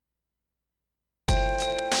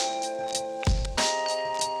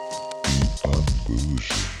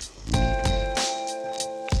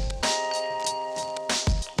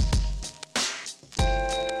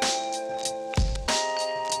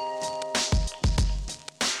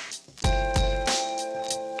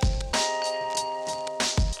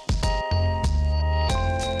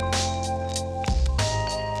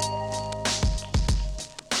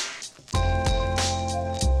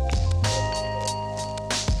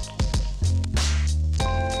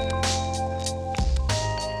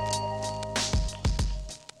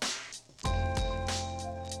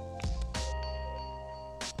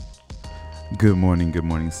Good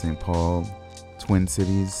morning, St. Paul, Twin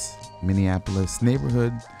Cities, Minneapolis,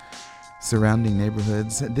 neighborhood, surrounding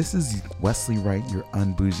neighborhoods. This is Wesley Wright, your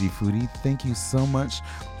unbougie foodie. Thank you so much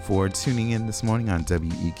for tuning in this morning on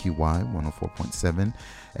WEQY 104.7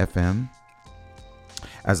 FM.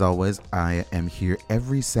 As always, I am here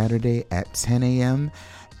every Saturday at 10 a.m.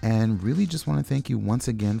 and really just want to thank you once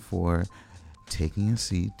again for taking a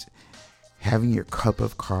seat, having your cup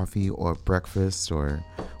of coffee or breakfast or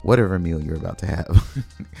whatever meal you're about to have,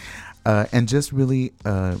 and just really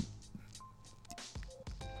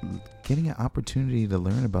getting an opportunity to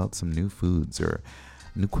learn about some new foods or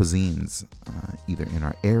new cuisines, either in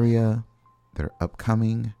our area that are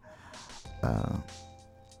upcoming.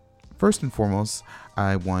 First and foremost,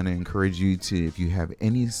 I want to encourage you to, if you have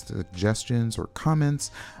any suggestions or comments,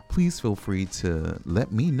 please feel free to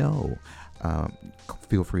let me know.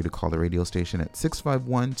 Feel free to call the radio station at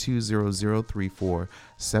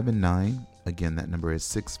 651-200-3479. Again, that number is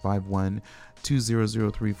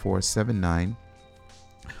 651-200-3479.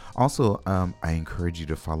 Also, I encourage you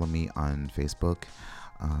to follow me on Facebook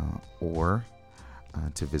or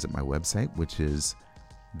to visit my website, which is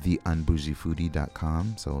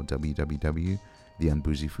theunbougiefoodie.com. So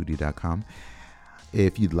www.theunbougiefoodie.com.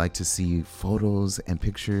 If you'd like to see photos and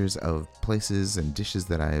pictures of places and dishes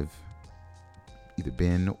that I've either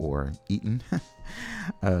been or eaten,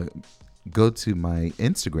 go to my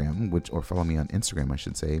Instagram, or follow me on Instagram, I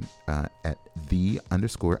should say, at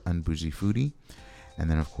 _unbougiefoodie.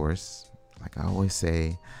 And then, of course, like I always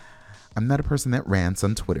say, I'm not a person that rants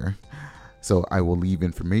on Twitter, so I will leave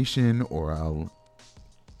information, or I'll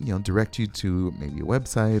direct you to maybe a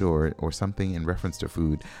website or something in reference to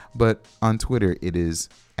food. But on Twitter, it is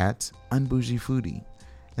at unbougiefoodie.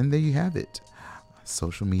 And there you have it.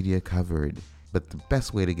 Social media covered. But the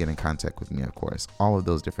best way to get in contact with me, of course, all of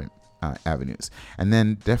those different avenues. And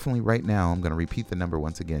then definitely right now, I'm going to repeat the number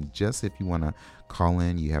once again, just if you want to call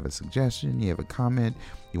in, you have a suggestion, you have a comment,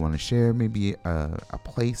 you want to share maybe a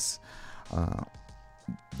place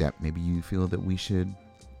that maybe you feel that we should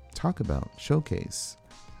talk about, showcase,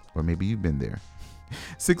 or maybe you've been there.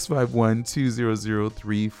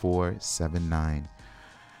 651-200-3479.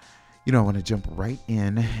 I want to jump right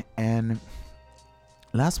in. And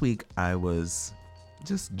last week, I was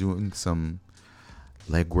just doing some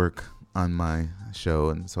legwork on my show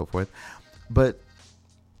and so forth. But,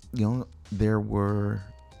 there were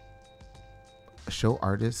a show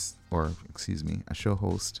artist, a show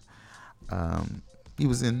host. He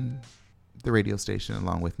was in the radio station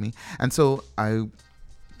along with me. And so I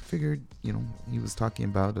figured, he was talking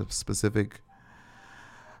about a specific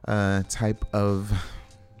type of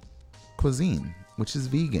cuisine, which is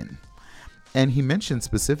vegan. And he mentioned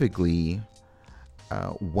specifically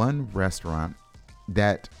one restaurant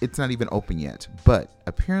that it's not even open yet, but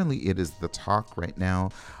apparently it is the talk right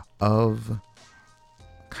now of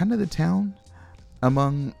kind of the town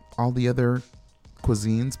among all the other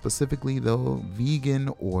cuisines, specifically though vegan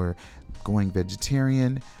or going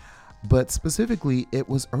vegetarian. But specifically, it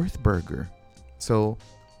was Earth Burger. So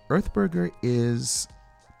Earth Burger it's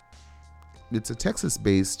a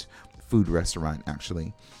Texas-based food restaurant,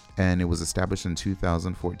 actually. And it was established in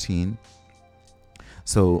 2014.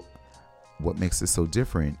 So what makes it so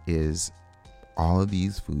different is all of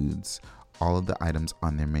these foods, all of the items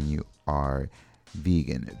on their menu are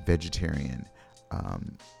vegan, vegetarian,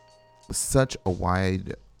 such a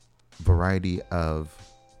wide variety of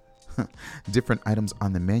different items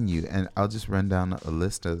on the menu. And I'll just run down a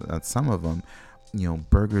list of some of them.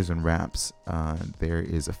 Burgers and wraps. There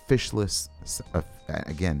is a fishless,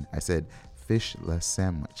 again, I said fishless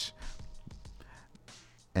sandwich.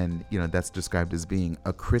 And, that's described as being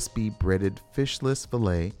a crispy breaded fishless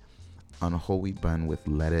fillet on a whole wheat bun with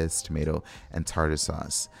lettuce, tomato, and tartar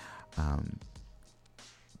sauce.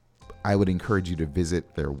 I would encourage you to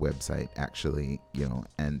visit their website, actually,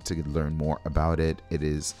 and to learn more about it. It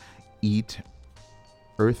is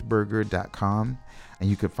eatearthburger.com, and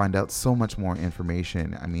you could find out so much more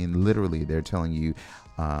information. I mean, literally, they're telling you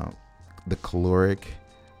the caloric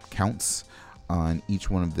counts on each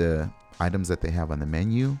one of the items that they have on the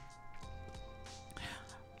menu.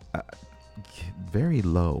 uh, very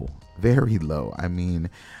low, very low. I mean,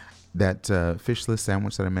 that fishless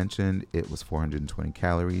sandwich that I mentioned, it was 420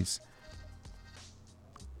 calories.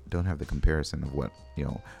 Don't have the comparison of what,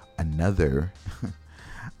 another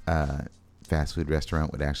fast food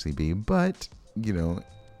restaurant would actually be, but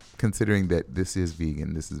considering that this is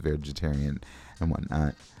vegan, this is vegetarian and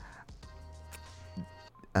whatnot,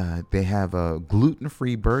 they have a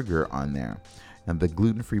gluten-free burger on there. And the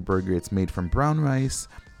gluten-free burger, it's made from brown rice,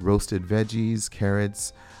 roasted veggies,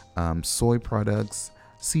 carrots, soy products,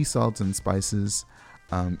 sea salt and spices.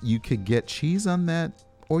 You could get cheese on that,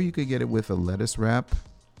 or you could get it with a lettuce wrap.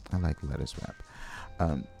 I like lettuce wrap.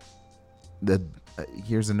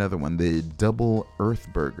 Here's another one, the Double Earth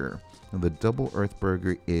Burger. Now, the Double Earth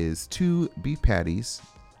Burger is 2 beef patties,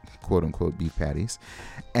 quote unquote beef patties,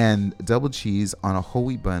 and double cheese on a whole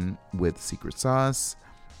wheat bun with secret sauce,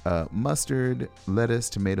 mustard, lettuce,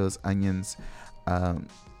 tomatoes, onions.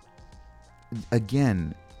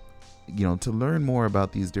 Again, to learn more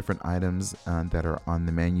about these different items that are on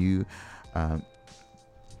the menu,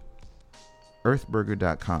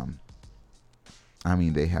 earthburger.com. I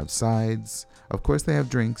mean, they have sides. Of course, they have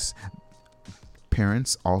drinks.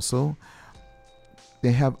 Parents also.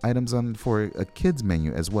 They have items on for a kids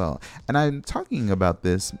menu as well. And I'm talking about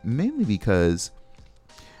this mainly because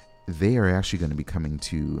they are actually going to be coming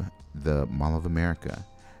to the Mall of America.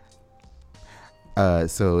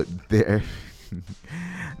 So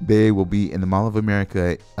they will be in the Mall of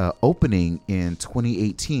America opening in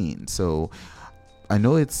 2018. So I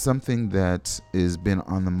know it's something that has been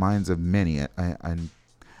on the minds of many. I'm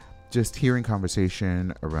just hearing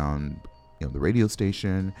conversation around the radio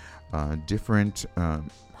station, different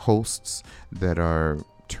hosts that are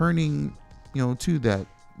turning to that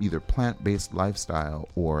either plant-based lifestyle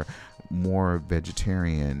or more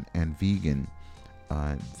vegetarian and vegan.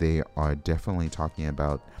 They are definitely talking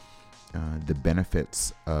about the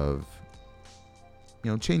benefits of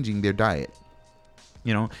changing their diet.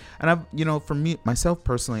 And I've for me myself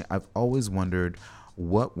personally, I've always wondered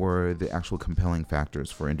what were the actual compelling factors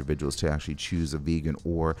for individuals to actually choose a vegan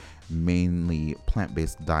or mainly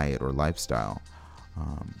plant-based diet or lifestyle.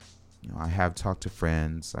 I have talked to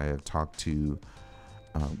friends, I have talked to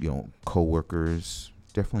co-workers,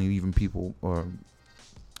 definitely even people or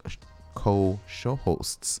co-show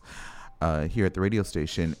hosts here at the radio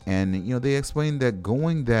station, and they explained that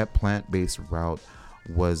going that plant-based route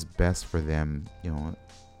was best for them,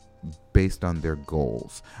 based on their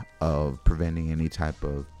goals of preventing any type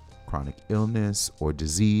of chronic illness or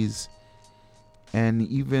disease, and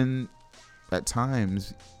even at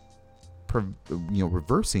times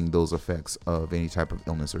reversing those effects of any type of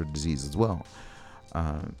illness or disease as well.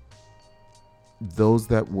 Those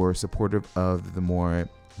that were supportive of the more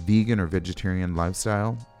vegan or vegetarian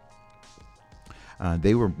lifestyle,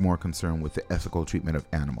 they were more concerned with the ethical treatment of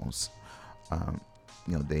animals.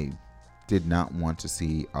 They did not want to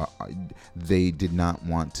see, they did not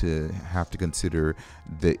want to have to consider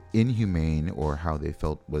the inhumane, or how they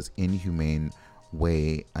felt was inhumane,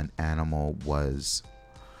 way an animal was,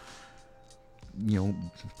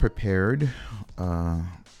 prepared,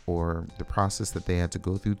 or the process that they had to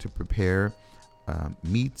go through to prepare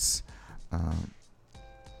meats.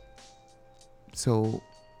 So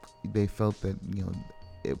they felt that,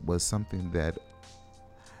 it was something that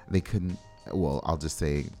they couldn't, well, I'll just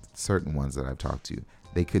say certain ones that I've talked to,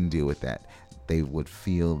 they couldn't deal with that. They would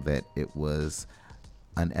feel that it was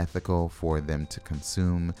unethical for them to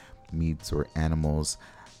consume meats or animals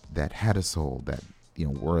that had a soul, that,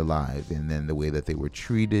 were alive, and then the way that they were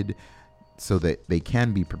treated so that they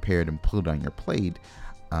can be prepared and put on your plate,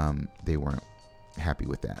 they weren't happy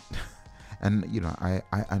with that. And, I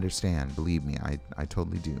understand, believe me, I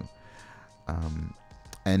totally do.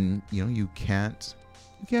 And, you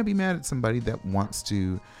can't be mad at somebody that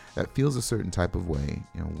feels a certain type of way.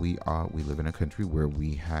 We live in a country where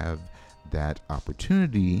we have that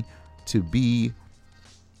opportunity to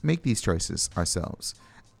make these choices ourselves,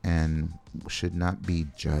 and should not be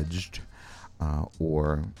judged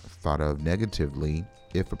or thought of negatively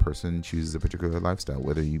if a person chooses a particular lifestyle,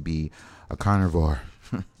 whether you be a carnivore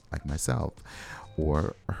like myself,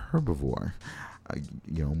 or a herbivore,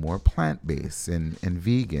 more plant-based and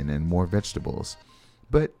vegan and more vegetables.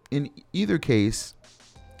 But in either case,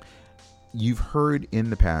 you've heard in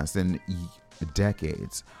the past, in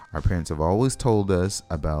decades, our parents have always told us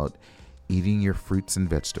about eating your fruits and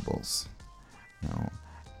vegetables.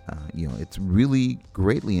 It's really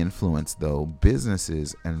greatly influenced, though,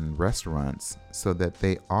 businesses and restaurants so that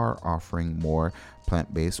they are offering more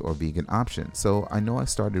plant-based or vegan options. So I know I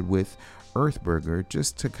started with Earth Burger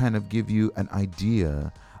just to kind of give you an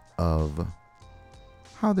idea of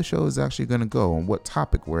how the show is actually going to go and what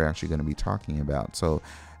topic we're actually going to be talking about. So,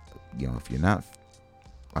 if you're not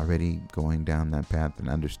already going down that path and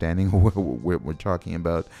understanding what we're talking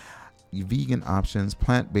about, vegan options,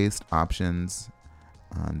 plant-based options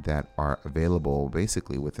that are available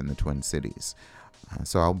basically within the Twin Cities.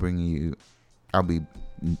 So I'll be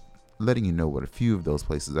letting you know what a few of those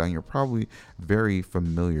places are. And you're probably very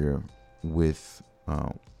familiar with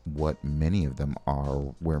what many of them are,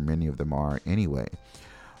 where many of them are anyway.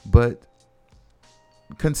 But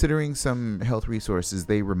considering some health resources,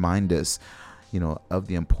 they remind us, of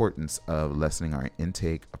the importance of lessening our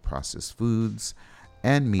intake of processed foods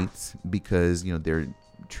and meats because, they're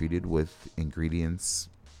treated with ingredients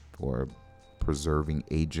or preserving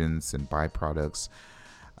agents and byproducts.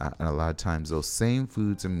 And a lot of times those same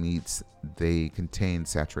foods and meats, they contain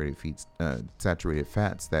saturated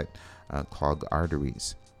fats that clog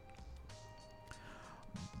arteries.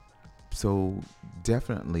 So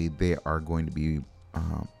definitely they are going to be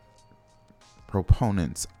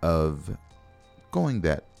proponents of going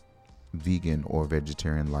that vegan or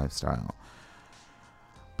vegetarian lifestyle.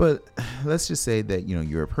 But let's just say that,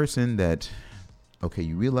 you're a person that,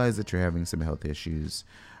 you realize that you're having some health issues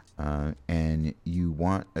and you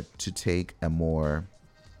want to take a more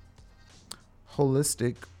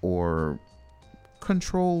holistic or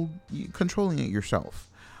controlling it yourself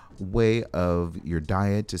way of your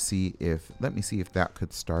diet to see if that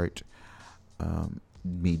could start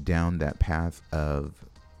me down that path of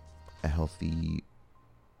a healthy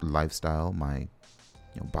lifestyle, my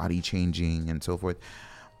body changing and so forth.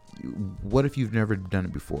 What if you've never done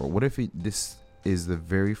it before? What if this is the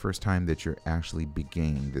very first time that you're actually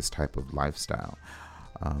beginning this type of lifestyle?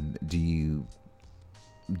 Do you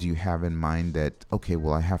have in mind that,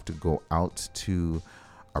 I have to go out to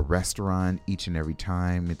a restaurant each and every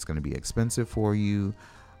time? It's going to be expensive for you.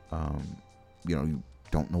 You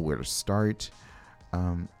don't know where to start.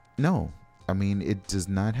 No. I mean, it does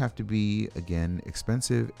not have to be, again,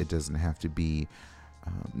 expensive. It doesn't have to be,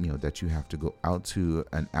 that you have to go out to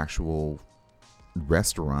an actual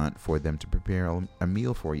restaurant for them to prepare a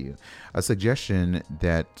meal for you. A suggestion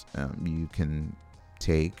that you can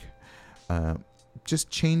take, just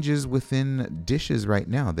changes within dishes right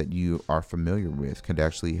now that you are familiar with could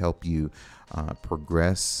actually help you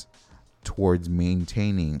progress towards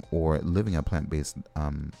maintaining or living a plant-based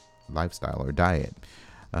lifestyle or diet.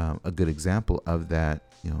 A good example of that,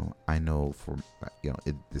 I know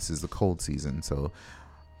this is the cold season, so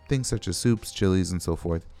things such as soups, chilies, and so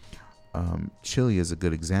forth. Chili is a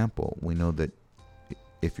good example. We know that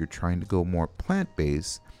if you're trying to go more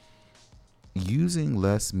plant-based, using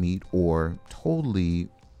less meat or totally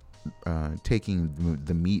taking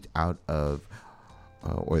the meat out of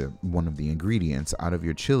or one of the ingredients out of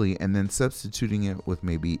your chili and then substituting it with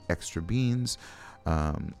maybe extra beans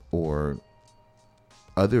or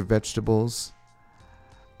other vegetables,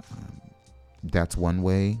 that's one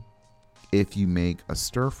way. If you make a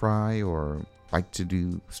stir fry or like to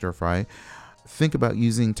do stir fry, think about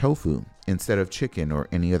using tofu instead of chicken or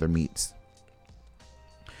any other meats.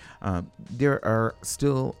 There are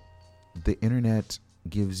still, the internet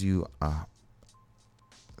gives you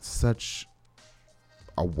such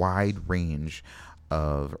a wide range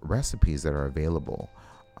of recipes that are available.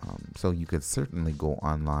 So you could certainly go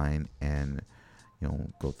online and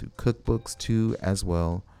go through cookbooks too as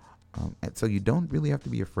well. And so you don't really have to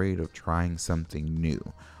be afraid of trying something new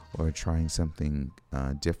or trying something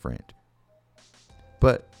different.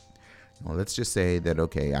 But let's just say that,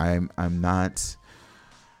 I'm not,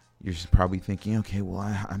 you're probably thinking,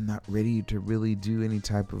 I'm not ready to really do any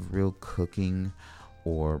type of real cooking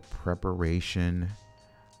or preparation.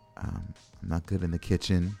 I'm not good in the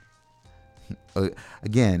kitchen.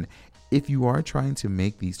 Again, if you are trying to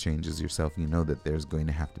make these changes yourself, you know that there's going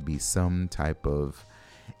to have to be some type of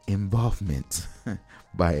involvement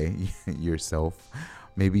by yourself,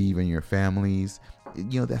 maybe even your families.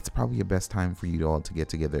 That's probably the best time for you all to get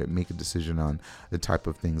together, make a decision on the type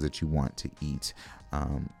of things that you want to eat,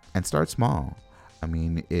 and start small. I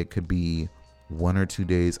mean, it could be 1 or 2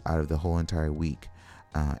 days out of the whole entire week,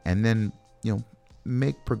 and then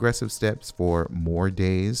make progressive steps for more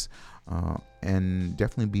days, and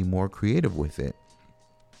definitely be more creative with it.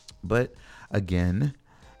 But again,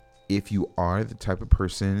 if you are the type of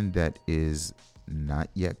person that is not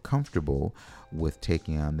yet comfortable with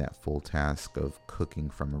taking on that full task of cooking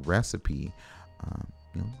from a recipe,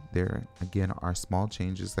 there again are small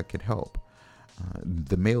changes that could help.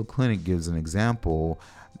 The Mayo Clinic gives an example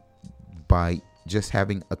by just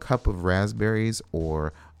having a cup of raspberries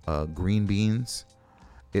or green beans.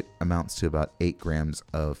 It amounts to about 8 grams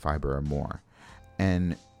of fiber or more.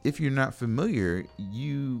 And if you're not familiar,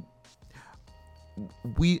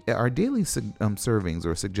 we our daily servings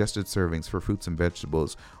or suggested servings for fruits and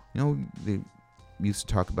vegetables, they used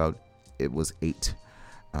to talk about it was 8.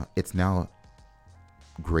 It's now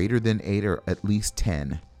greater than 8, or at least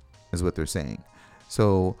 10 is what they're saying.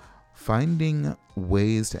 So finding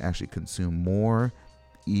ways to actually consume more,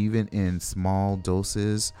 even in small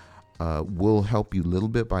doses, will help you little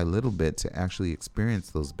bit by little bit to actually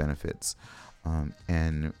experience those benefits,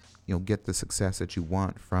 and get the success that you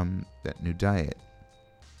want from that new diet.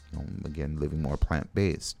 Again, living more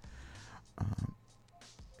plant-based.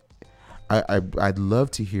 I'd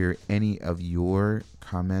love to hear any of your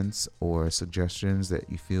comments or suggestions that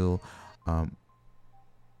you feel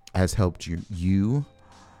has helped you.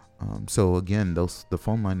 So again, the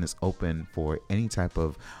phone line is open for any type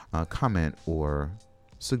of comment or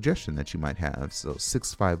suggestion that you might have. So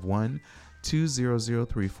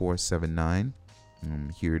 651-200-3479. I'm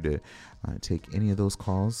here to take any of those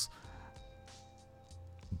calls.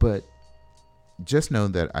 But just know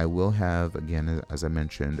that I will have, again, as I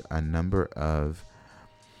mentioned, a number of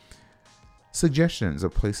suggestions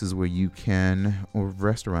of places where you can, or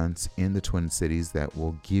restaurants in the Twin Cities that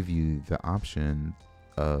will give you the option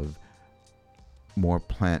of more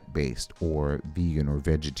plant-based or vegan or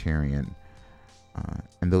vegetarian.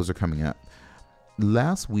 And those are coming up.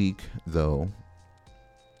 Last week, though,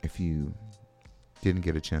 if you didn't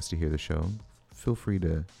get a chance to hear the show, feel free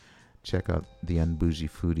to check out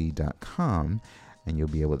theunbougiefoodie.com and you'll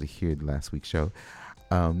be able to hear last week's show.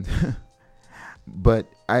 But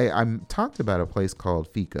I talked about a place called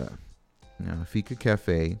Fika. Fika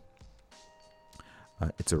Cafe.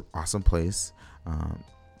 It's an awesome place.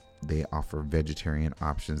 They offer vegetarian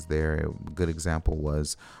options there. A good example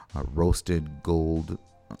was roasted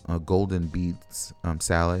golden beets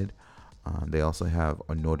salad. They also have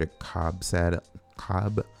a Nordic Cobb salad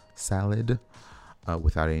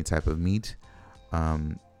without any type of meat.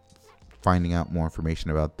 Finding out more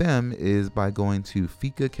information about them is by going to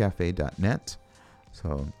fikacafe.net.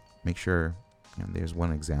 So make sure, there's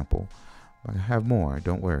one example. I have more,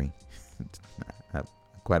 don't worry. I have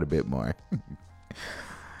quite a bit more.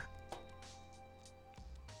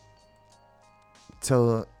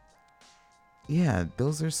 So, yeah,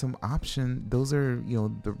 those are some options. Those are,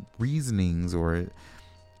 the reasonings or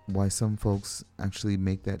why some folks actually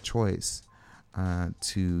make that choice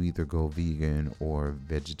to either go vegan or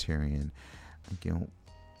vegetarian.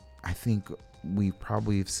 I think we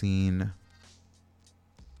probably have seen,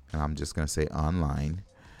 and I'm just going to say online,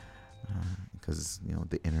 because,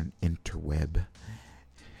 the interweb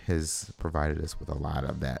has provided us with a lot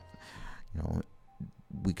of that.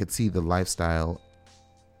 We could see the lifestyle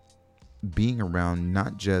being around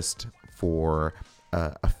not just for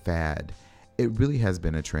a fad. It really has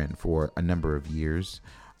been a trend for a number of years.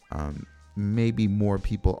 Maybe more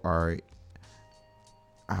people are,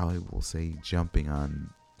 I will say, jumping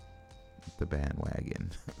on the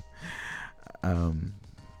bandwagon.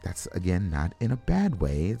 That's, again, not in a bad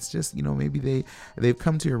way. It's just, maybe they've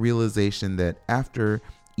come to a realization that after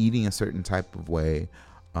eating a certain type of way,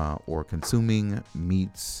 or consuming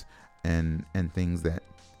meats and things that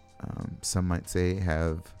some might say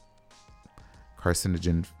have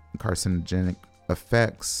carcinogenic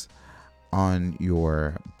effects on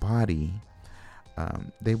your body,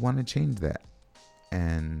 they want to change that.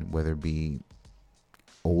 And whether it be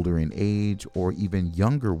older in age or even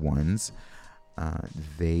younger ones,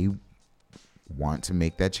 they want to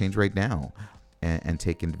make that change right now and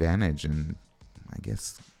take advantage and, I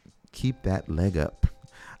guess, keep that leg up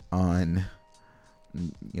on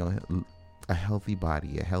a healthy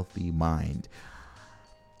body, a healthy mind.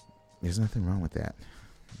 There's nothing wrong with that.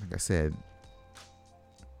 Like I said,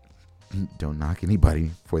 don't knock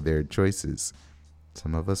anybody for their choices.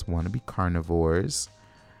 Some of us want to be carnivores.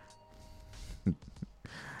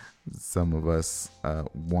 Some of us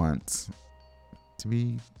want to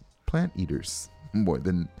be plant eaters more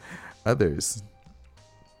than others.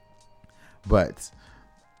 But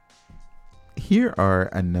here are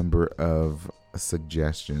a number of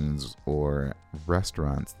suggestions or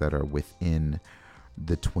restaurants that are within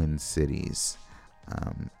the Twin Cities.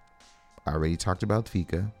 I already talked about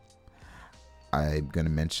Fika. I'm going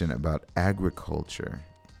to mention about Agra Culture.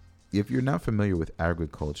 If you're not familiar with Agra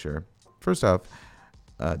Culture, first off,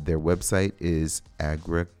 their website is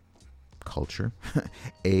Agra Culture,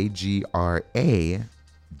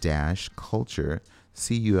 AGRA-culture,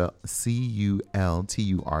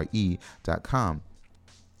 CULTURE.com.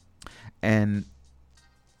 And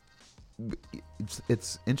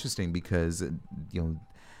it's interesting because,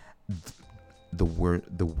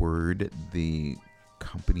 the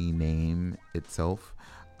company name itself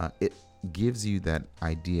it gives you that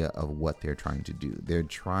idea of what they're trying to do. They're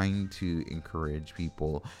trying to encourage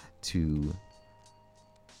people to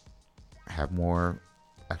have more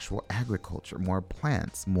actual agriculture, more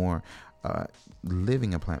plants, more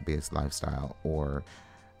living a plant-based lifestyle, or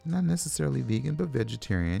not necessarily vegan, but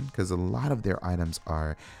vegetarian, because a lot of their items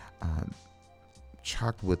are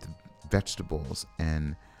chocked with vegetables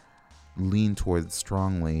and lean towards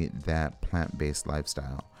strongly that plant-based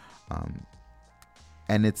lifestyle.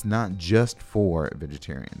 And it's not just for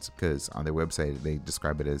vegetarians, because on their website they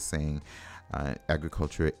describe it as saying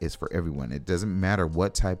agriculture is for everyone. It doesn't matter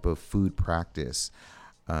what type of food practice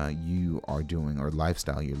you are doing or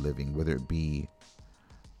lifestyle you're living, whether it be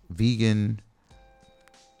vegan,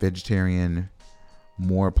 vegetarian,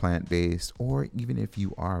 more plant-based, or even if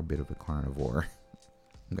you are a bit of a carnivore.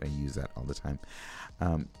 I'm going to use that all the time.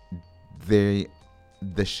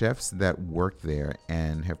 The chefs that work there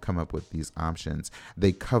and have come up with these options,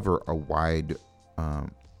 they cover a wide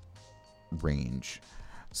range.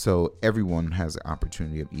 So everyone has the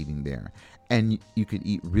opportunity of eating there. And you could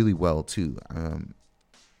eat really well too.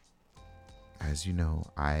 As you know,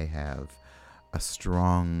 I have a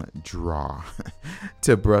strong draw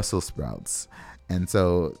to Brussels sprouts. And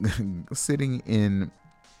so sitting in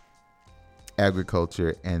Agra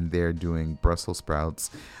Culture and they're doing Brussels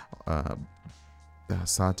sprouts,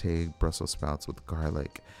 sauteed Brussels sprouts with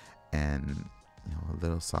garlic and a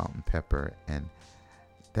little salt and pepper, and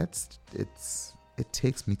it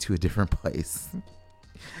takes me to a different place.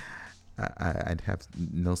 I'd have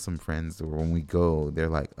know some friends, or when we go, they're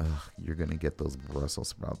like, "Ugh, you're gonna get those Brussels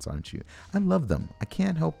sprouts, aren't you?" I love them. I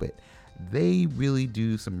can't help it. They really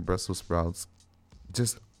do some Brussels sprouts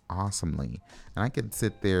just awesomely, and I could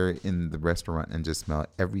sit there in the restaurant and just smell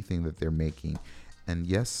everything that they're making, and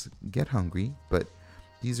yes, get hungry, but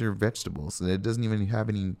these are vegetables, and it doesn't even have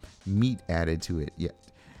any meat added to it yet.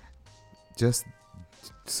 Just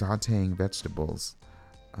sauteing vegetables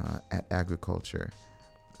at Agra Culture.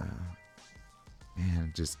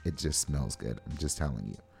 Man, it just smells good. I'm just telling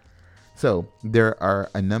you. So there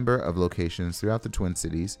are a number of locations throughout the Twin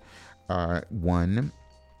Cities. One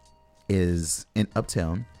is in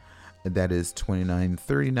Uptown. That is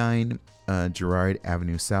 2939 Girard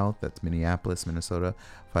Avenue South. That's Minneapolis, Minnesota,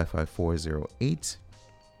 55408.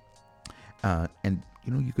 And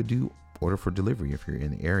you could do order for delivery if you're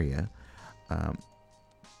in the area.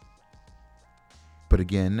 But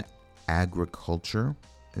again, Agra Culture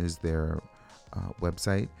is their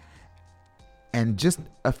website, and just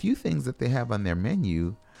a few things that they have on their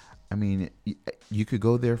menu. I mean, you could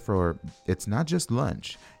go there for, it's not just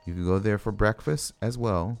lunch. You could go there for breakfast as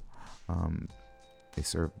well. They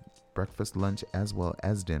serve breakfast, lunch, as well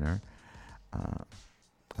as dinner.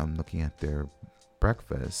 I'm looking at their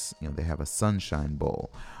breakfast. They have a sunshine bowl,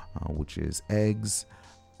 which is eggs,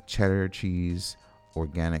 cheddar cheese,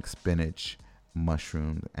 organic spinach,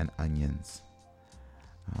 mushrooms, and onions.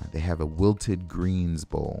 They have a wilted greens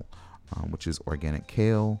bowl, which is organic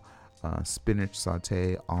kale, spinach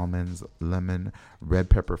saute, almonds, lemon, red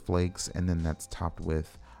pepper flakes, and then that's topped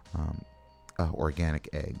with organic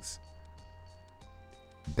eggs.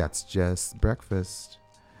 That's just breakfast.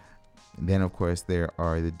 And then, of course, there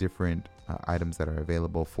are the different items that are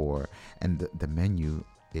available and the menu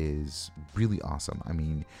is really awesome. I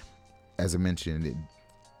mean, as I mentioned,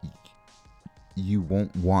 you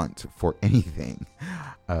won't want for anything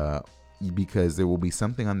because there will be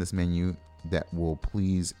something on this menu that will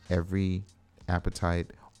please every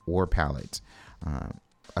appetite or palate.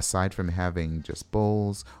 Aside from having just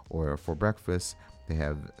bowls or for breakfast, they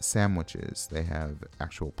have sandwiches, they have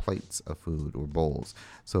actual plates of food or bowls.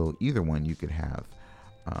 So either one you could have.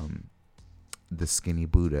 The Skinny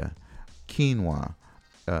Buddha, quinoa,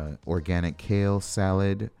 organic kale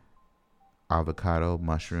salad, avocado,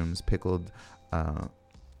 mushrooms, pickled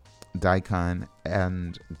daikon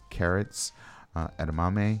and carrots,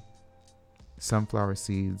 edamame, sunflower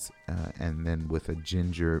seeds, and then with a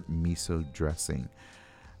ginger miso dressing.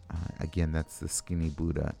 Again, that's the Skinny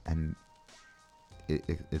Buddha, and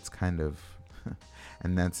it's kind of,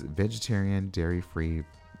 and that's vegetarian, dairy-free,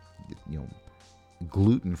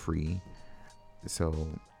 gluten-free. So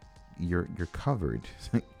you're covered.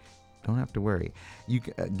 Don't have to worry. You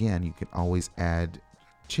can always add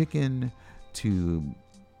chicken to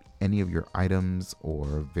any of your items or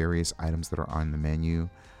various items that are on the menu.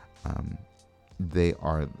 They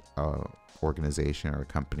are an organization or a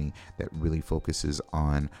company that really focuses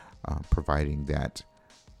on providing that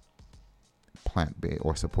plant-based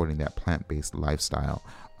or supporting that plant-based lifestyle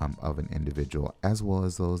of an individual, as well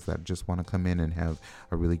as those that just want to come in and have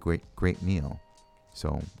a really great meal.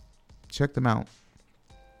 So check them out.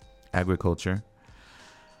 Agra Culture.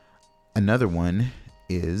 Another one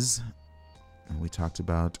is, we talked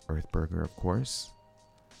about Earth Burger, of course,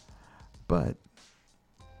 but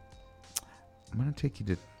I'm going to take you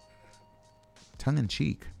to Tongue in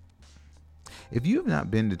Cheek. If you have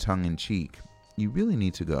not been to Tongue in Cheek, you really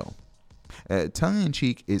need to go. Tongue in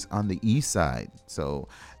Cheek is on the east side, so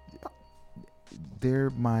they're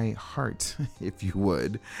my heart, if you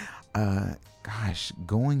would. Gosh,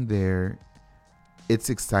 going there, it's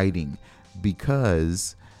exciting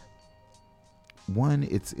because one,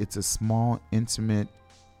 it's a small, intimate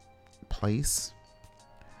place,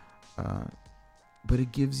 but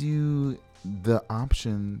it gives you the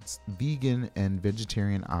options, vegan and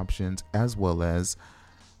vegetarian options, as well as,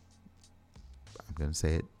 I'm going to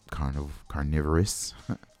say it, carnivorous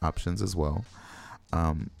options as well.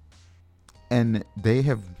 And they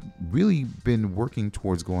have really been working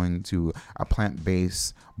towards going to a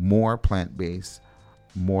plant-based more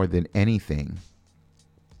than anything.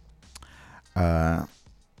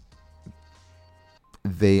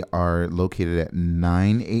 They are located at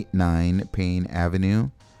 989 Payne Avenue,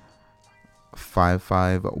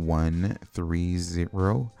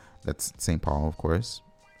 55130. That's St. Paul, of course.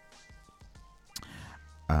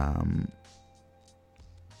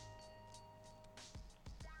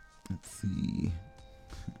 Let's see.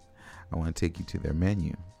 I want to take you to their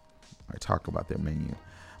menu, or talk about their menu.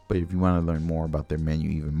 But if you want to learn more about their menu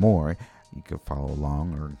even more, you can follow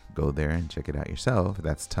along or go there and check it out yourself.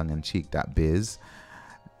 That's tongueincheek.biz.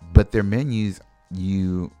 But their menus,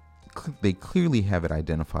 they clearly have it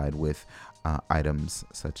identified with items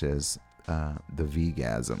such as the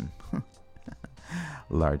vegasm,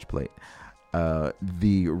 large plate,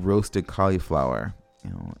 the roasted cauliflower.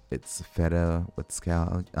 It's feta with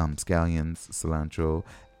scallions, cilantro,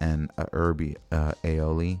 and herby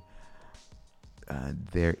aioli.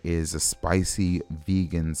 There is a spicy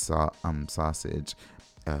vegan sausage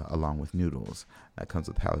along with noodles that comes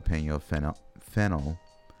with jalapeno, fennel,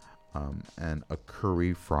 and a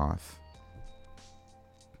curry froth.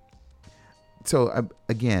 So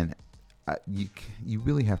again, you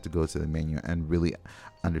really have to go to the menu and really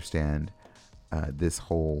understand this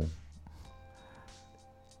whole,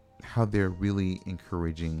 how they're really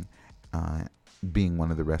encouraging, being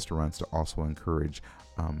one of the restaurants to also encourage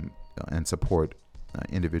and support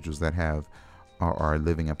individuals that have are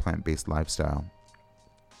living a plant-based lifestyle.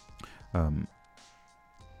 I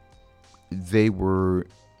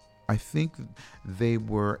think they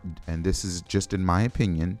were, and this is just in my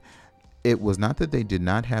opinion, it was not that they did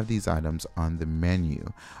not have these items on the menu.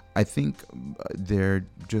 I think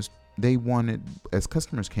they wanted, as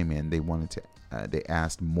customers came in, they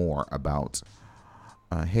asked more about,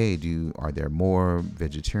 hey, are there more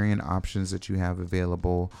vegetarian options that you have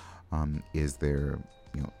available? Is there,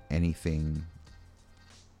 anything,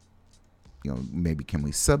 maybe can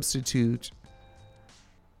we substitute?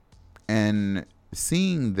 And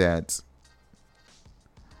seeing that,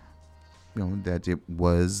 that it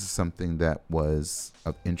was something that was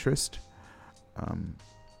of interest,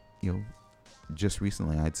 just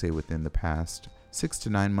recently, I'd say within the past 6 to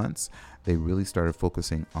 9 months, they really started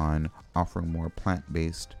focusing on offering more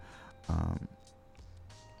plant-based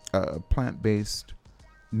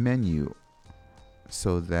menu,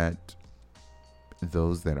 so that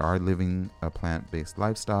those that are living a plant-based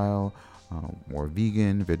lifestyle, or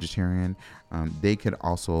vegan, vegetarian, they could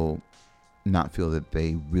also not feel that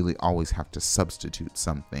they really always have to substitute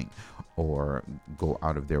something or go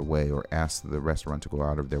out of their way, or ask the restaurant to go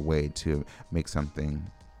out of their way to make something,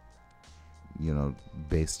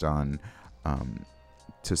 based on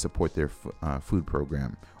to support their food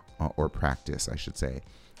program or practice, I should say,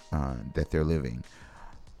 that they're living.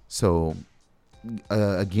 So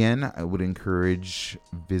again, I would encourage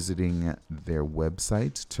visiting their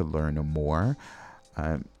website to learn more.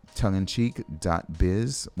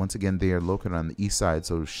 Tongueincheek.biz. Once again, they are located on the east side,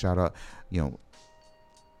 so shout out,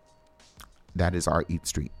 that is our Eat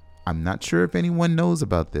Street. I'm not sure if anyone knows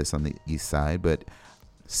about this on the east side, but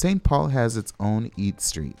St. Paul has its own Eat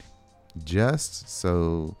Street, just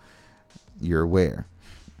so you're aware.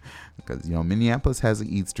 Because, Minneapolis has an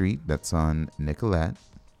Eat Street that's on Nicollet.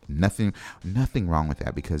 Nothing wrong with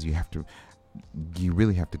that, because you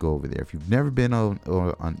really have to go over there. If you've never been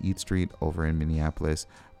on Eat Street over in Minneapolis,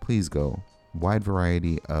 please go. Wide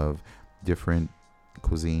variety of different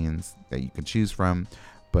cuisines that you can choose from,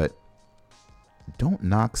 but don't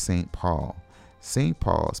knock St. Paul. St.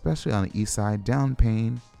 Paul, especially on the east side, down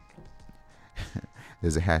Payne.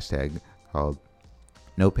 There's a hashtag called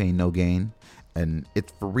No Pain, No Gain, and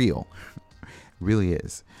it's for real. Really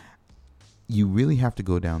is. You really have to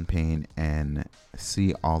go down Payne and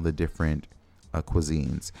see all the different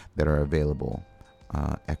cuisines that are available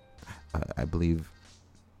I believe,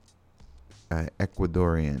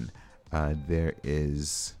 Ecuadorian. There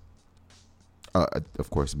is, of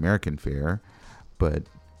course, American fare, but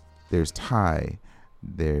there's Thai,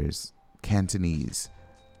 there's Cantonese,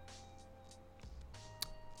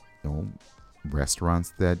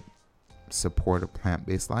 restaurants that support a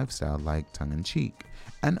plant-based lifestyle like Tongue in Cheek,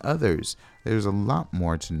 and others. There's a lot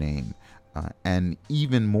more to name, and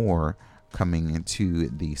even more coming into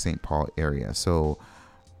the St. Paul area. So,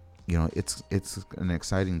 it's an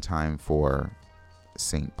exciting time for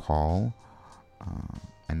St. Paul.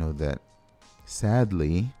 I know that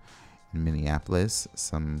sadly in Minneapolis,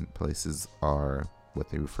 some places are what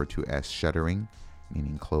they refer to as shuttering,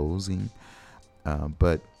 meaning closing.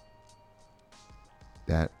 But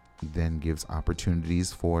that then gives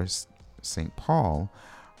opportunities for St. Paul.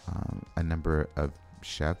 A number of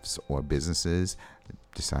chefs or businesses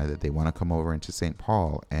decide that they want to come over into St.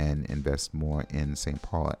 Paul and invest more in St.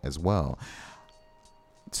 Paul as well.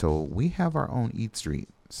 So we have our own Eat Street.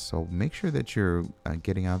 So make sure that you're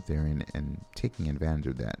getting out there and taking advantage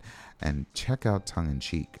of that. And check out Tongue in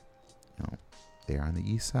Cheek. They're on the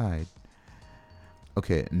east side.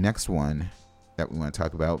 Okay, next one that we want to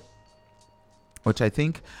talk about, which I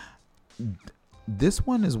think this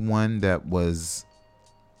one is one that was,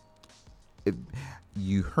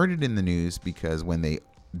 you heard it in the news because when they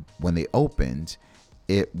opened,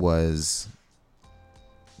 it was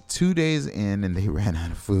 2 days in and they ran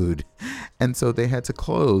out of food, and so they had to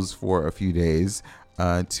close for a few days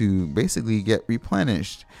to basically get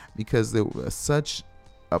replenished because there was such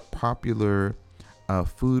a popular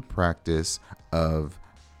food practice of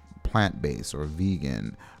plant-based or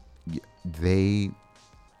vegan.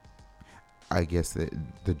 I guess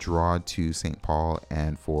the draw to St. Paul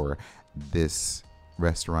and for this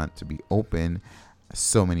restaurant to be open,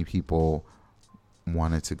 so many people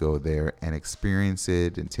wanted to go there and experience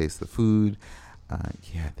it and taste the food.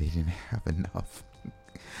 They didn't have enough,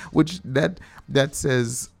 which that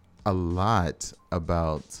says a lot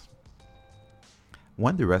about,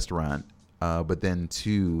 one, the restaurant, but then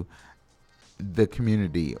two, the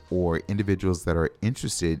community or individuals that are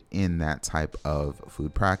interested in that type of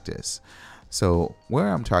food practice. So where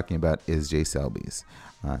I'm talking about is J. Selby's.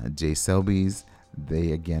 J. Selby's,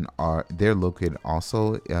 they're located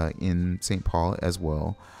also in St. Paul as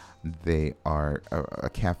well. They are a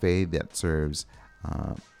cafe that serves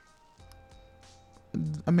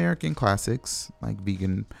American classics like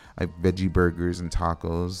vegan, like veggie burgers and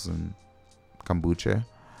tacos and kombucha.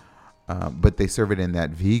 But they serve it in that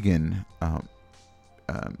vegan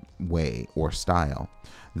way or style.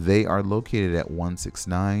 They are located at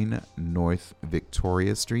 169 North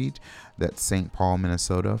Victoria Street. That's St. Paul,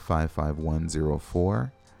 Minnesota,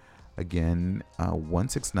 55104. Again,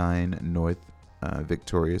 169 North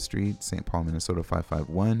Victoria Street, St. Paul, Minnesota,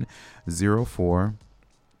 55104.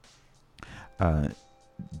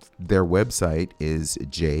 Their website is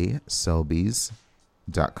jselbys.com.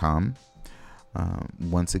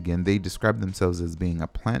 Once again, they describe themselves as being a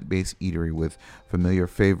plant-based eatery with familiar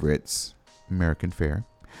favorites, American fare,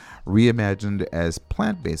 reimagined as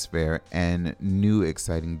plant-based fare, and new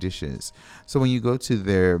exciting dishes. So when you go to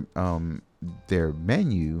their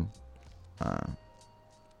menu,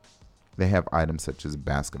 they have items such as a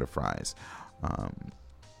basket of fries, a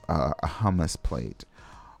hummus plate,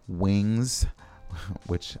 wings,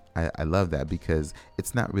 which I love that because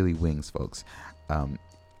it's not really wings, folks.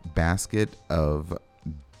 Basket of,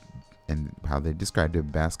 and how they described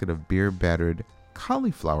it, basket of beer battered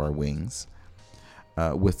cauliflower wings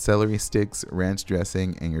with celery sticks, ranch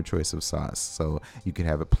dressing, and your choice of sauce. So you could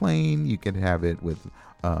have it plain, you could have it with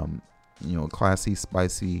classy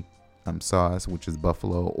spicy sauce, which is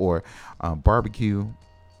buffalo, or barbecue,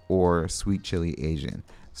 or sweet chili Asian.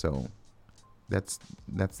 So that's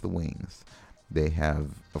the wings. They have,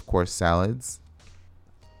 of course, salads.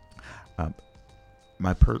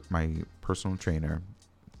 My personal trainer,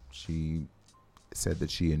 she said that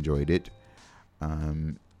she enjoyed it.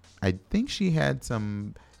 I think she had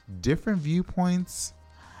some different viewpoints.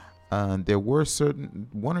 There were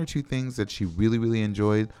one or two things that she really, really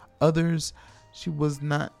enjoyed. Others, she was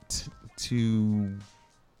not too.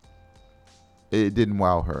 It didn't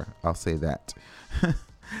wow her. I'll say that.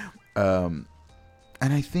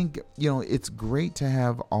 And I think, it's great to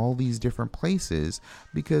have all these different places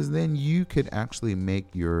because then you could actually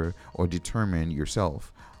determine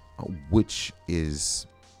yourself which is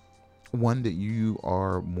one that you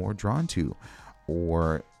are more drawn to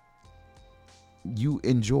or you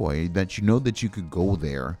enjoy, that that you could go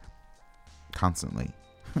there constantly,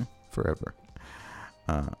 forever,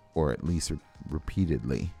 or at least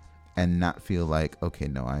repeatedly, and not feel like, okay,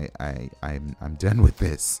 no, I'm done with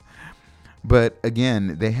this. But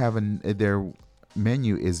again, they have their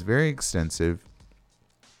menu is very extensive.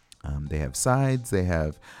 They have sides. They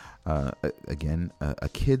have, again, a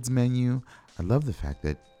kids menu. I love the fact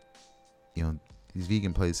that, these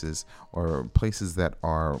vegan places or places that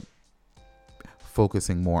are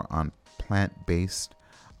focusing more on plant-based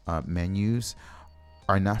menus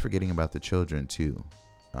are not forgetting about the children too.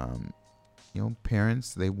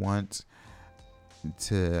 Parents, they want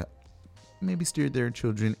to maybe steer their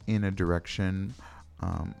children in a direction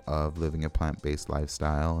of living a plant-based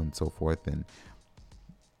lifestyle and so forth. And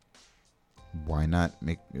why not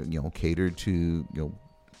make, cater to,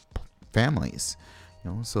 families,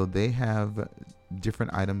 so they have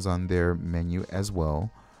different items on their menu as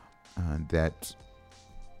well that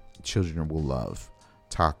children will love.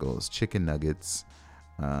 Tacos, chicken nuggets,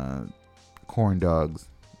 corn dogs,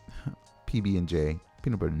 PB&J,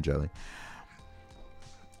 peanut butter and jelly.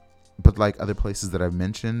 But like other places that I've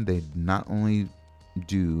mentioned, they not only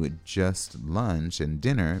do just lunch and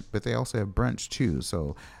dinner, but they also have brunch too.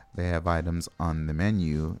 So they have items on the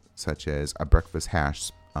menu such as a breakfast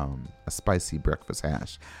hash, a spicy breakfast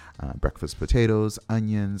hash, breakfast potatoes,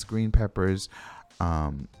 onions, green peppers,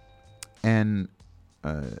 and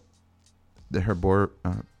the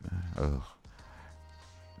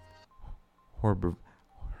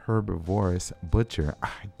herbivorous butcher. I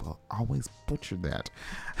will always butcher that.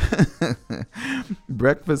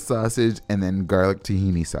 Breakfast sausage and then garlic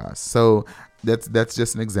tahini sauce. So that's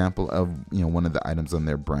just an example of one of the items on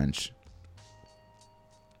their brunch.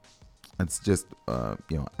 It's just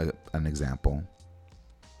an example.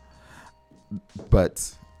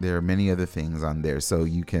 But there are many other things on there, so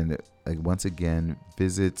you can once again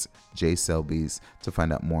visit J Selby's to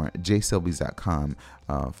find out more. jselbys.com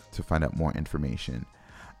to find out more information.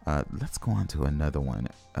 Let's go on to another one.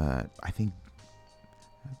 I think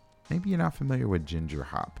maybe you're not familiar with Ginger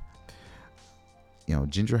Hop.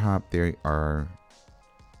 Ginger Hop, they are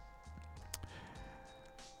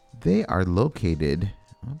located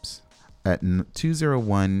at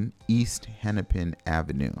 201 East Hennepin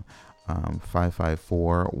Avenue,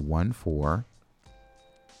 55414.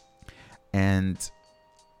 And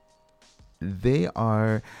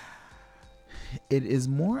it is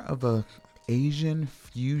more of a Asian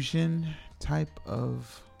fusion type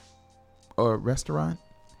of restaurant.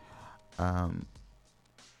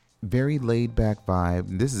 Very laid back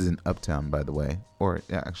vibe. This is in Uptown, by the way, or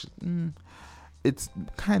actually, it's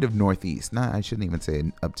kind of northeast. I shouldn't even say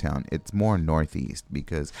in Uptown. It's more northeast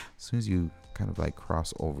because as soon as you kind of like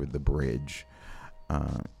cross over the bridge,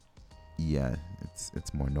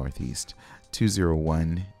 it's more northeast.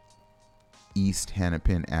 201 East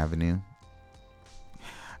Hennepin Avenue.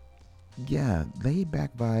 Yeah, laid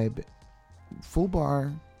back vibe, full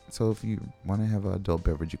bar. So if you want to have an adult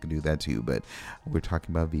beverage, you can do that too. But we're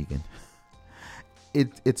talking about vegan.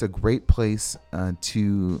 It's a great place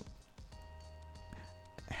to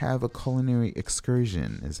have a culinary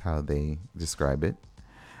excursion, is how they describe it.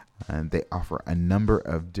 They offer a number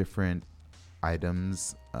of different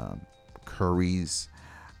items, curries,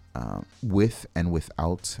 with and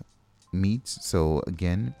without meat. So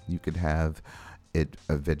again, you could have it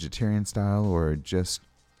a vegetarian style or just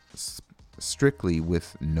strictly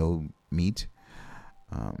with no meat.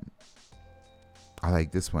 I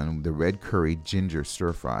like this one, the red curry ginger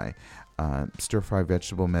stir fry. Stir fry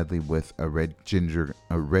vegetable medley with a red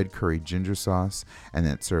curry ginger sauce, and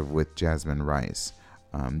that's served with jasmine rice.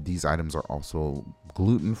 These items are also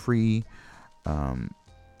gluten free.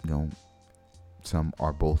 Some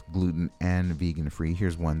are both gluten and vegan free.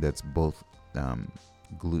 Here's one that's both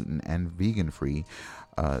gluten and vegan free.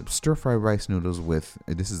 Stir fry rice noodles with,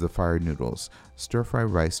 this is the fire noodles. Stir fry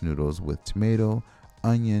rice noodles with tomato,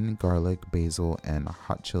 onion, garlic, basil, and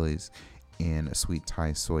hot chilies in a sweet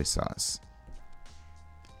Thai soy sauce.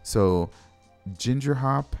 So Ginger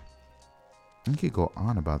Hop, I could go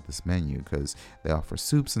on about this menu because they offer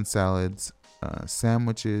soups and salads,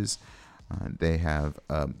 sandwiches. They have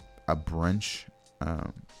a brunch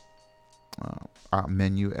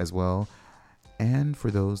menu as well. And for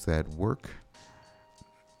those that work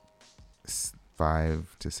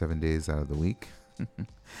 5 to 7 days out of the week,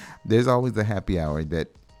 there's always a happy hour that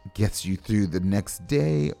gets you through the next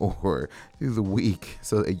day or through the week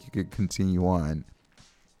so that you could continue on.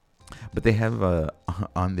 But they have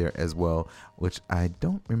on there as well, which I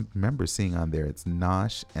don't remember seeing on there. It's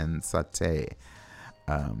nosh and satay.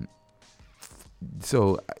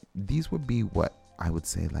 So these would be what I would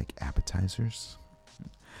say like appetizers.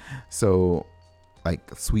 So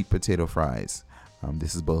like sweet potato fries.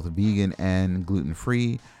 This is both vegan and gluten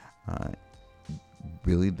free.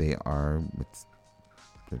 Really, they are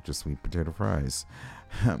They're just sweet potato fries.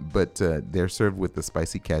 But they're served with the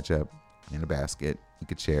spicy ketchup in a basket. You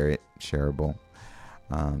could share it, shareable.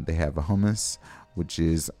 They have a hummus, which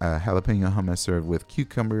is a jalapeno hummus served with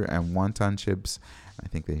cucumber and wonton chips. I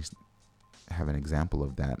think they have an example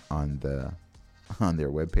of that on their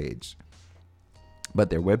webpage. But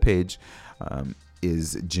their webpage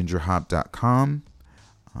is gingerhop.com.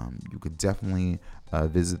 You could definitely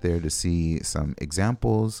visit there to see some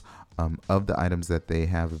examples of the items that they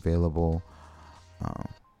have available.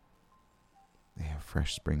 They have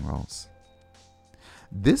fresh spring rolls.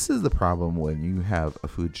 This is the problem when you have a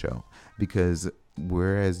food show, because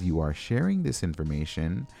whereas you are sharing this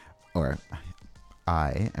information, or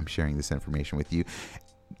I am sharing this information with you,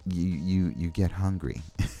 you get hungry,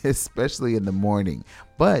 especially in the morning.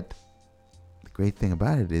 But the great thing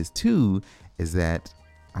about it is that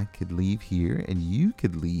I could leave here and you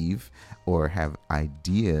could leave or have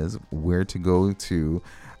ideas where to go to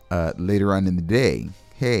later on in the day.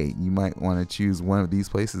 Hey, you might want to choose one of these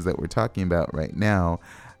places that we're talking about right now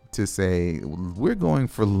to say, we're going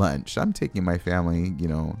for lunch. I'm taking my family,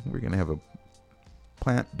 we're going to have a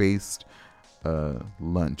plant-based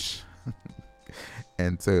lunch.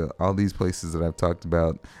 And so all these places that I've talked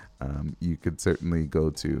about, you could certainly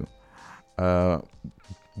go to.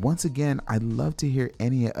 Once again, I'd love to hear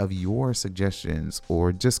any of your suggestions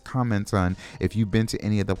or just comments on if you've been to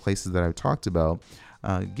any of the places that I've talked about.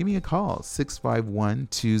 Give me a call,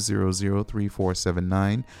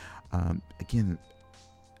 651-200-3479. Again,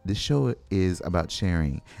 this show is about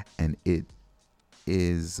sharing, and it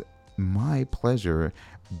is my pleasure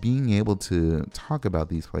being able to talk about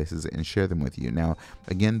these places and share them with you. Now,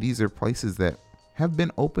 again, these are places that have been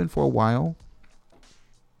open for a while.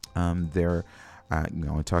 I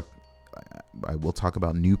will talk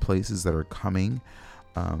about new places that are coming.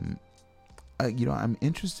 I'm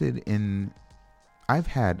interested in. I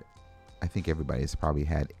think everybody's probably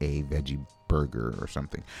had a veggie burger or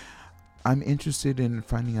something. I'm interested in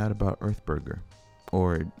finding out about Earth Burger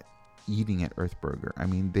or eating at Earth Burger. I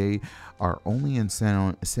mean, they are only in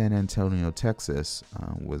San Antonio, Texas,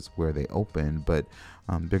 was where they opened, but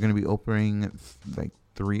they're going to be opening like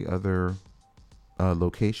 3 other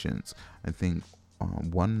locations. I think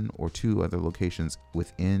 1 or 2 other locations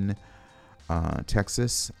within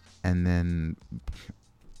Texas, and then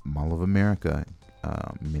Mall of America,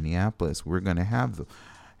 Minneapolis. We're going to have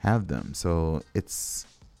them. So it's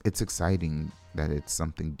exciting that it's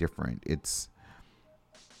something different.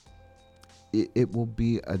 It will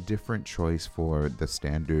be a different choice for the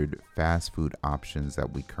standard fast food options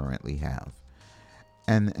that we currently have.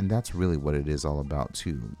 And that's really what it is all about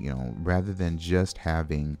too, rather than just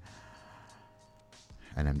having,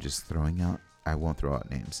 and I'm just throwing out, I won't throw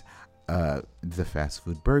out names, the fast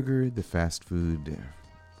food burger, the fast food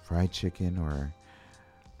fried chicken, or,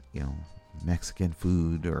 Mexican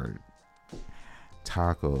food, or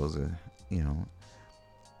tacos, you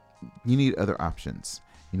need other options.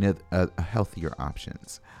 You need a healthier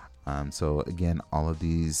options. So again, all of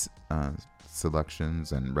these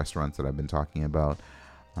selections and restaurants that I've been talking about,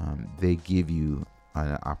 they give you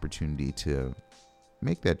an opportunity to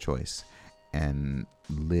make that choice and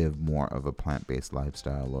live more of a plant-based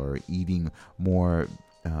lifestyle, or eating more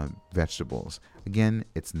vegetables. Again,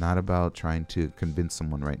 it's not about trying to convince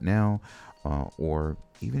someone right now, or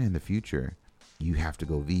even in the future, you have to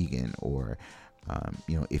go vegan, or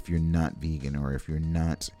if you're not vegan, or if you're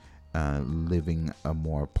not living a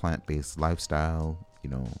more plant-based lifestyle,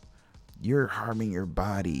 you're harming your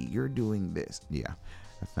body, you're doing this. Yeah,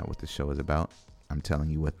 that's not what this show is about. I'm telling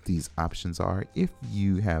you what these options are. If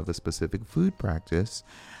you have a specific food practice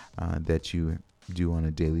that you do on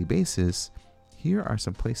a daily basis, here are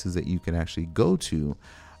some places that you can actually go to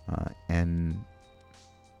and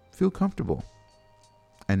feel comfortable,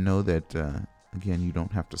 and know that again, you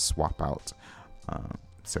don't have to swap out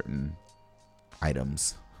certain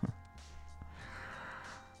items.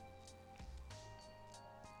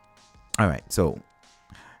 All right, so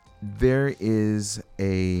there is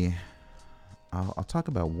I'll talk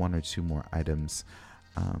about 1 or 2 more items.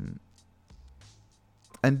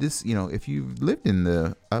 And this, if you've lived in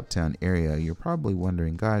the Uptown area, you're probably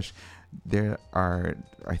wondering, gosh, I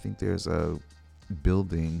think there's a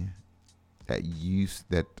building that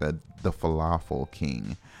the Falafel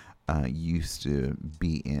King used to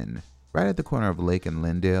be in, right at the corner of Lake and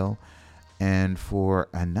Lindale. And for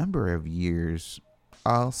a number of years,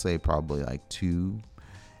 I'll say probably like 2,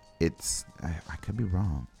 I could be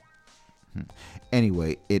wrong.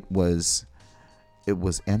 Anyway, it was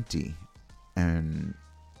empty, and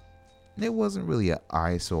it wasn't really an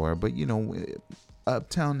eyesore, but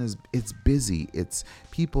Uptown it's busy. It's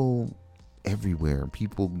people everywhere.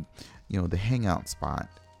 People, the hangout spot,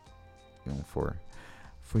 for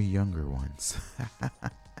younger ones.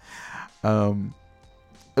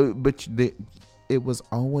 But it was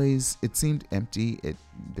always, it seemed empty.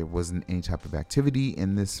 There wasn't any type of activity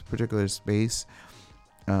in this particular space.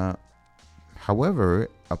 However,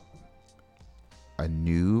 a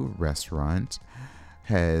new restaurant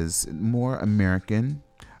has more American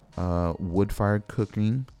wood-fired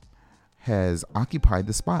cooking has occupied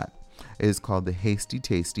the spot. It is called the Hasty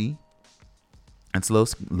Tasty. It's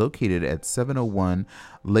located at 701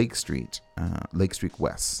 Lake Street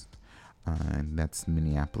West, and that's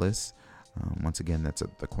Minneapolis. Once again, that's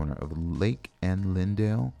at the corner of Lake and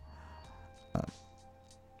Lindale.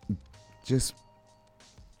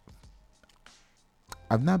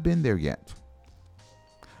 I've not been there yet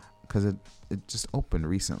because it just opened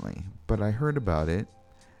recently, but I heard about it,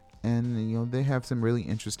 and they have some really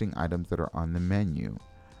interesting items that are on the menu.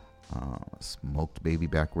 Smoked baby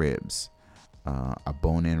back ribs, a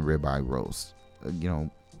bone-in ribeye roast.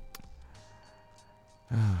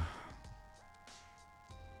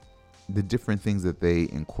 The different things that they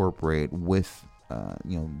incorporate with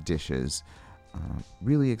dishes,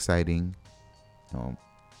 really exciting.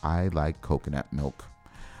 I like coconut milk,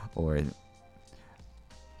 or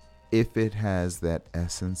if it has that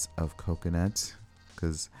essence of coconut,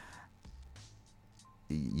 because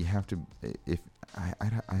you have to. If I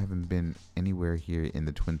haven't been anywhere here in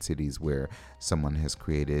the Twin Cities where someone has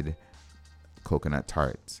created coconut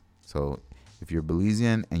tarts. So if you're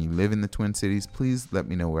Belizean and you live in the Twin Cities, please let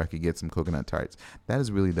me know where I could get some coconut tarts. That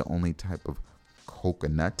is really the only type of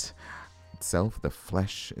coconut itself, the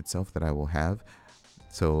flesh itself, that I will have.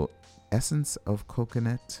 So essence of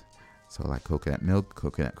coconut, so like coconut milk,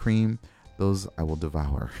 coconut cream, those I will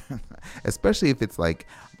devour. Especially if it's like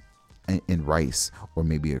in rice or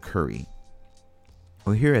maybe a curry.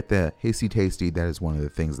 Well, here at the Hasty Tasty, that is one of the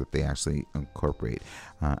things that they actually incorporate.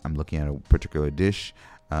 I'm looking at a particular dish,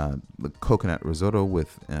 the coconut risotto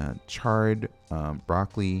with charred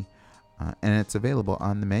broccoli, and it's available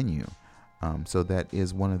on the menu. So that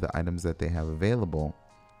is one of the items that they have available.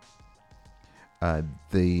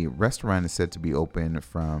 The restaurant is said to be open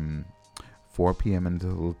from 4 p.m.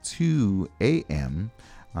 until 2 a.m.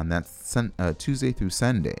 on that Tuesday through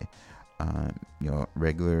Sunday.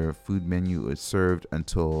 Regular food menu is served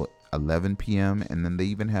until 11 p.m. and then they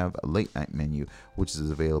even have a late night menu, which is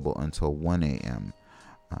available until 1 a.m.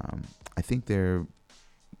 I think they're,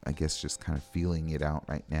 just kind of feeling it out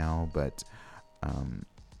right now, but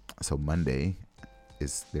so Monday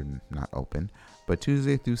they're not open, but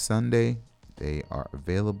Tuesday through Sunday they are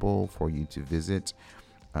available for you to visit.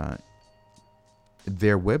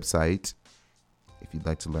 Their website, if you'd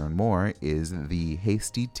like to learn more, is the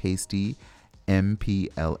Hasty Tasty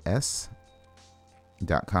MPLS.com.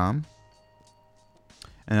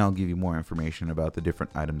 And I'll give you more information about the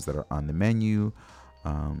different items that are on the menu.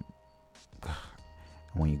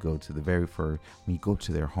 When you go to their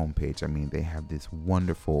homepage, they have this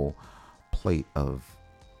wonderful plate of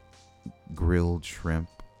grilled shrimp.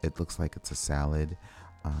 It looks like it's a salad,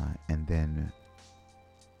 and then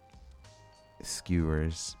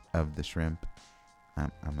skewers of the shrimp.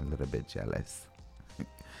 I'm a little bit jealous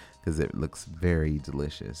because it looks very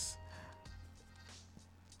delicious.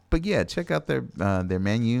 But yeah, check out their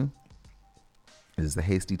menu. It is the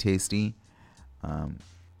Hasty Tasty. And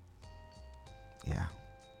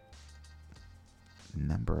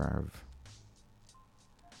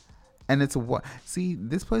it's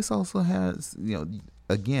this place also has,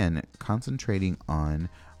 again, concentrating on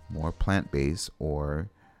more plant-based, or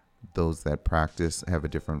those that have a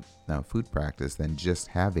different food practice than just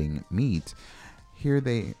having meat. Here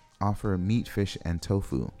they offer meat, fish, and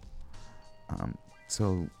tofu.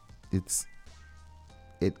 So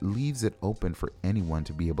it leaves it open for anyone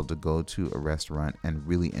to be able to go to a restaurant and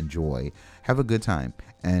really have a good time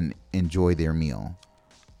and enjoy their meal,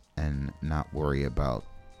 and not worry about,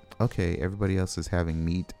 okay, everybody else is having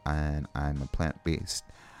meat and I'm a plant-based.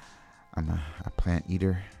 I'm a plant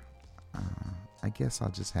eater. I guess I'll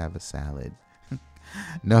just have a salad.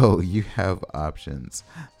 No, you have options.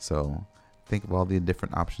 So think of all the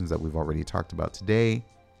different options that we've already talked about today.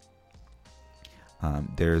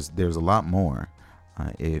 There's a lot more.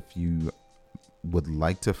 If you would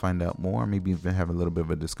like to find out more, maybe even have a little bit of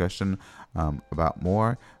a discussion about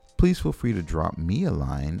more, please feel free to drop me a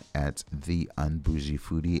line at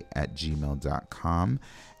theunbougiefoodie@gmail.com,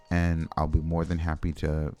 and I'll be more than happy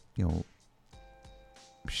to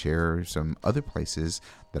share some other places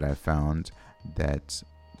that I found that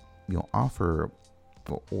offer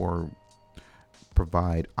or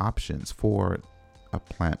provide options for a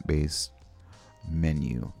plant-based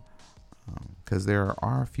menu. because there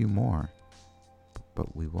are a few more,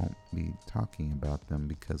 but we won't be talking about them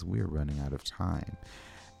because we're running out of time.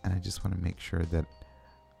 And I just want to make sure that,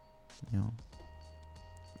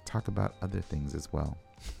 talk about other things as well.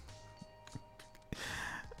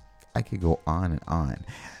 I could go on and on.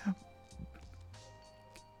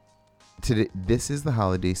 Today, this is the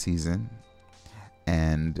holiday season,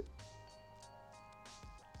 and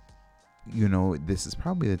this is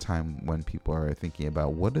probably the time when people are thinking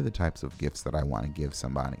about what are the types of gifts that I want to give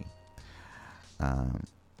somebody.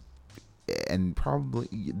 And probably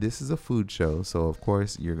this is a food show, so of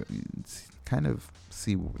course you're kind of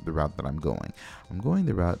see the route that I'm going. I'm going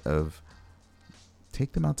the route of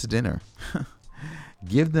take them out to dinner.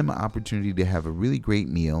 Give them an opportunity to have a really great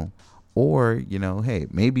meal, or hey,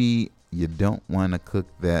 maybe you don't want to cook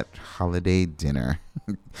that holiday dinner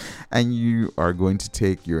and you are going to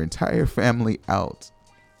take your entire family out.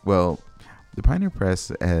 Well, the Pioneer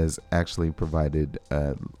Press has actually provided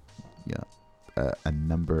a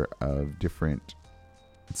number of different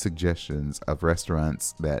suggestions of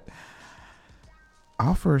restaurants that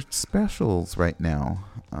offer specials right now.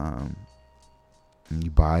 You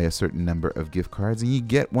buy a certain number of gift cards and you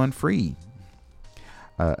get one free.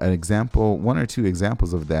 One or two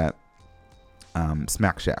examples of that.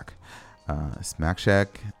 Smack Shack. Smack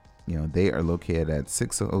Shack, they are located at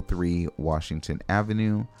 603 Washington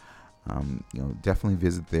Avenue. Definitely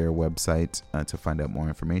visit their website to find out more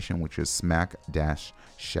information, which is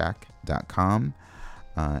smack-shack.com.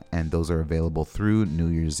 And those are available through New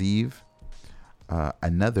Year's Eve.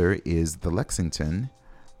 Another is the Lexington,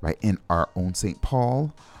 right in our own St.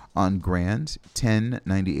 Paul on Grand,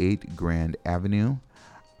 1098 Grand Avenue.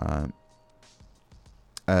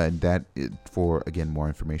 That for, again, more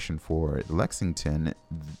information for Lexington,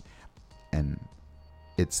 and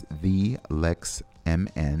it's the Lex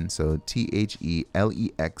MN, so THELEXMN,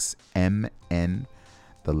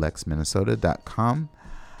 thelexminnesota.com.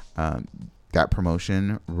 That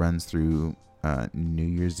promotion runs through New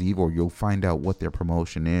Year's Eve, or you'll find out what their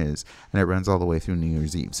promotion is, and it runs all the way through New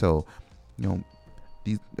Year's Eve. So,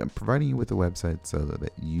 I'm providing you with a website so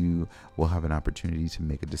that you will have an opportunity to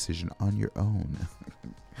make a decision on your own.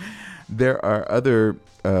 There are other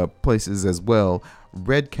places as well.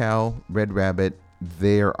 Red Cow, Red Rabbit,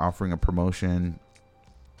 they're offering a promotion,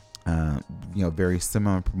 very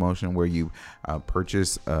similar promotion where you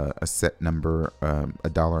purchase a set number, a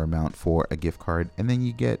dollar amount for a gift card, and then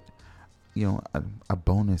you get, a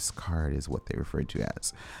bonus card is what they refer to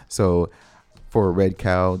as. So for Red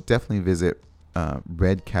Cow, definitely visit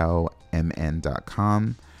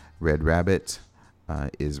redcowmn.com. Red Rabbit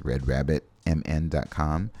is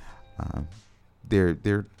redrabbitmn.com.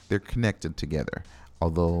 They're connected together,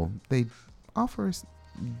 although they offer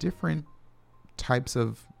different types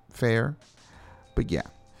of fare. But yeah,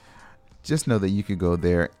 just know that you could go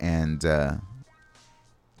there and go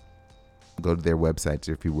to their website,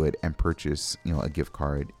 if you would, and purchase a gift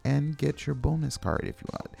card and get your bonus card if you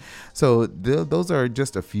want. So those are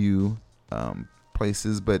just a few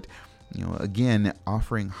places, but again,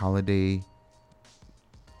 offering holiday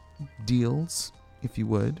deals, if you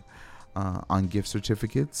would, on gift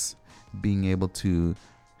certificates, being able to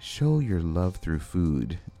show your love through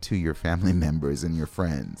food to your family members and your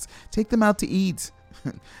friends. Take them out to eat.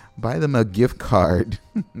 Buy them a gift card.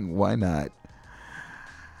 Why not?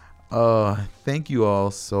 Thank you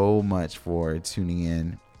all so much for tuning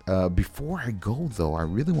in. Before I go, though, I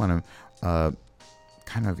really want to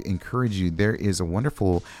kind of encourage you. There is a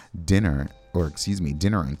wonderful dinner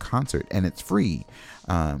and concert, and it's free.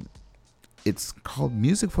 It's called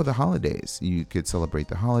Music for the Holidays. You could celebrate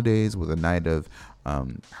the holidays with a night of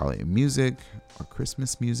holiday music or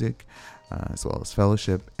Christmas music, as well as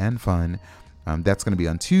fellowship and fun. That's going to be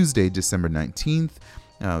on Tuesday, December 19th.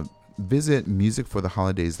 Visit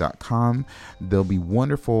musicfortheholidays.com. There'll be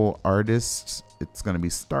wonderful artists. It's going to be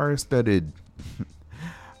star-studded.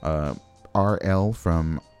 RL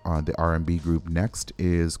from the R&B group Next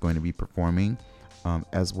is going to be performing,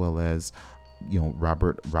 as well as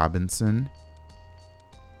Robert Robinson,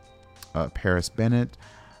 Paris Bennett,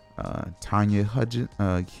 Tanya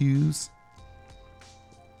Hughes.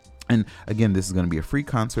 And again, this is going to be a free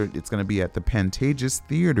concert. It's going to be at the Pantages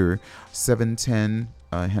Theater, 710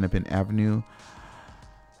 Hennepin Avenue.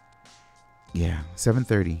 Yeah,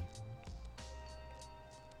 7:30.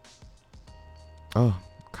 Oh,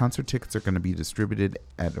 concert tickets are going to be distributed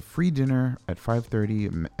at a free dinner at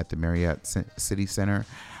 5:30 at the Marriott City Center,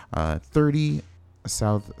 30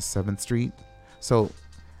 South 7th Street. So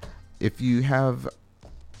if you have,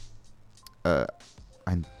 I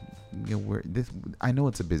know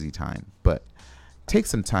it's a busy time, but take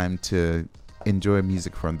some time to enjoy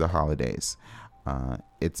music from the holidays.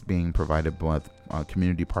 It's being provided with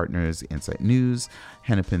community partners, Insight News,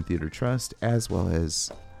 Hennepin Theater Trust, as well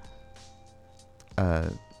as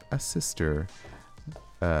a sister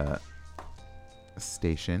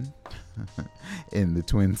station in the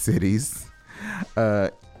Twin Cities.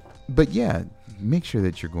 But yeah, make sure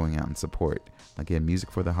that you're going out and support. Again, Music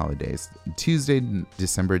for the Holidays, Tuesday,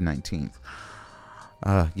 December 19th.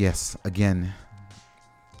 Yes, again,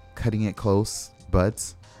 cutting it close,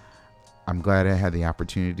 but I'm glad I had the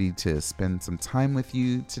opportunity to spend some time with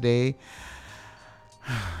you today.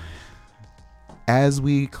 As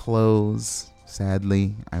we close,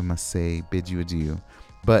 sadly, I must say, bid you adieu.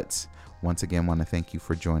 But once again, want to thank you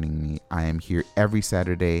for joining me. I am here every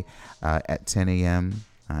Saturday at 10 a.m.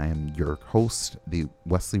 I am your host, the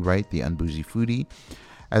Wesley Wright, the Unbougie Foodie.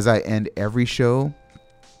 As I end every show,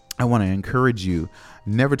 I want to encourage you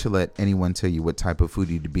never to let anyone tell you what type of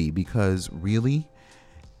foodie to be, because really,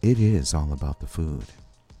 it is all about the food.